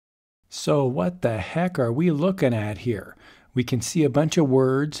So what the heck are we looking at here? We can see a bunch of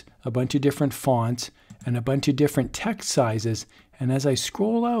words, a bunch of different fonts, and a bunch of different text sizes. And as I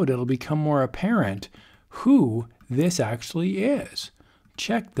scroll out, it'll become more apparent who this actually is.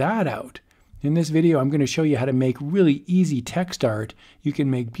 Check that out. In this video, I'm going to show you how to make really easy text art. You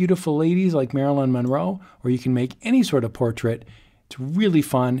can make beautiful ladies like Marilyn Monroe, or you can make any sort of portrait. It's really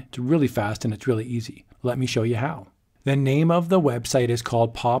fun, it's really fast, and it's really easy. Let me show you how. The name of the website is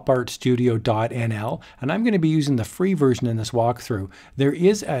called popartstudio.nl, and I'm going to be using the free version in this walkthrough. There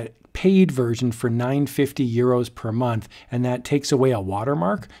is a paid version for €950 per month, and that takes away a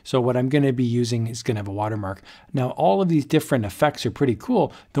watermark. So what I'm going to be using is going to have a watermark. Now, all of these different effects are pretty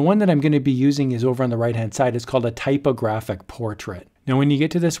cool. The one that I'm going to be using is over on the right-hand side. It's called a typographic portrait. Now, when you get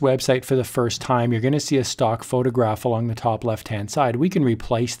to this website for the first time, you're going to see a stock photograph along the top left-hand side. We can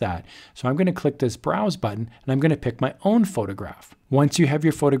replace that. So I'm going to click this Browse button, and I'm going to pick my own photograph. Once you have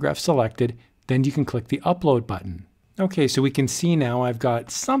your photograph selected, then you can click the Upload button. Okay, so we can see now I've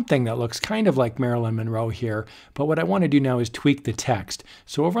got something that looks kind of like Marilyn Monroe here, but what I want to do now is tweak the text.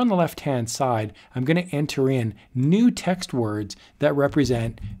 So over on the left-hand side, I'm going to enter in new text words that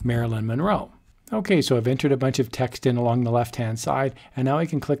represent Marilyn Monroe. Okay, so I've entered a bunch of text in along the left-hand side, and now I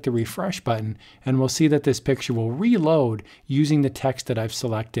can click the refresh button, and we'll see that this picture will reload using the text that I've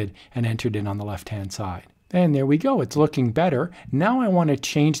selected and entered in on the left-hand side. And there we go, it's looking better. Now I want to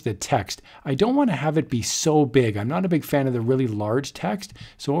change the text. I don't want to have it be so big. I'm not a big fan of the really large text.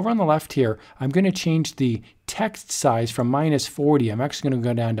 So over on the left here, I'm going to change the text size from -40. I'm actually going to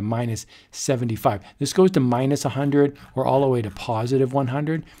go down to -75. This goes to -100 or all the way to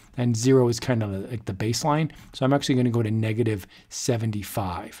 +100. And 0 is kind of like the baseline. So I'm actually going to go to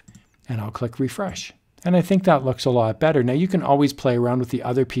 -75. And I'll click refresh. And I think that looks a lot better. Now you can always play around with the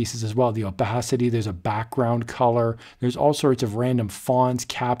other pieces as well. The opacity, there's a background color, there's all sorts of random fonts,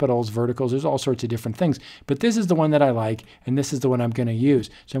 capitals, verticals, there's all sorts of different things. But this is the one that I like, and this is the one I'm going to use.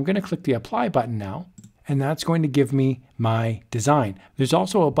 So I'm going to click the Apply button now, and that's going to give me my design. There's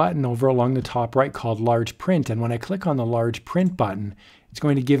also a button over along the top right called Large Print, and when I click on the Large Print button, it's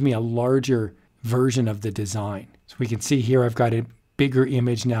going to give me a larger version of the design. So we can see here I've got a bigger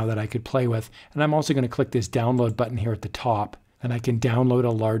image now that I could play with. And I'm also going to click this download button here at the top, and I can download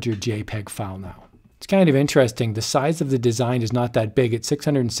a larger JPEG file now. It's kind of interesting. The size of the design is not that big. It's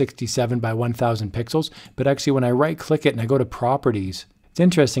 667 by 1000 pixels, but actually when I right click it and I go to properties, it's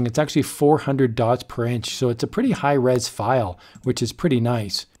interesting. It's actually 400 dots per inch. So it's a pretty high res file, which is pretty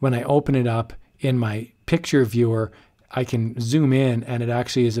nice. When I open it up in my picture viewer, I can zoom in and it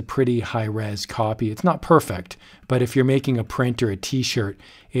actually is a pretty high-res copy. It's not perfect, but if you're making a print or a t-shirt,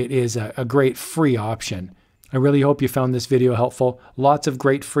 it is a great free option. I really hope you found this video helpful. Lots of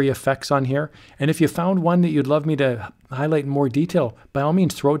great free effects on here. And if you found one that you'd love me to highlight in more detail, by all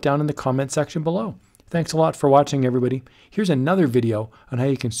means, throw it down in the comment section below. Thanks a lot for watching, everybody. Here's another video on how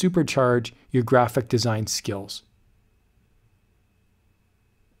you can supercharge your graphic design skills.